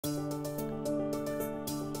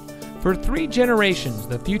For 3 generations,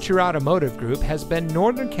 the Future Automotive Group has been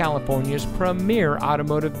Northern California's premier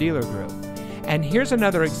automotive dealer group. And here's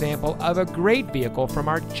another example of a great vehicle from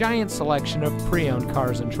our giant selection of pre-owned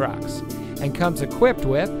cars and trucks, and comes equipped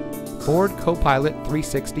with Ford Copilot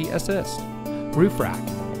 360 Assist, roof rack,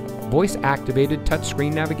 voice-activated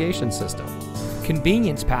touchscreen navigation system,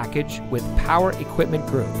 convenience package with power equipment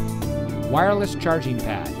group, wireless charging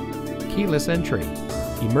pad, keyless entry,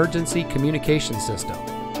 emergency communication system,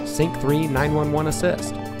 Sync 3 911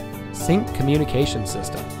 assist, sync communication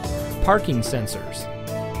system, parking sensors,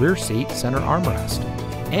 rear seat center armrest,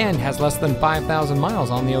 and has less than 5,000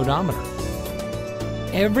 miles on the odometer.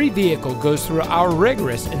 Every vehicle goes through our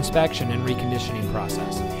rigorous inspection and reconditioning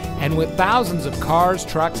process, and with thousands of cars,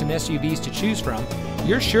 trucks, and SUVs to choose from,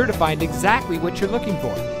 you're sure to find exactly what you're looking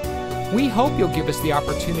for. We hope you'll give us the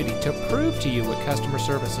opportunity to prove to you what customer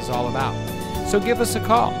service is all about. So give us a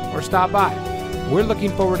call or stop by. We're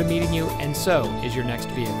looking forward to meeting you, and so is your next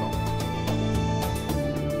vehicle.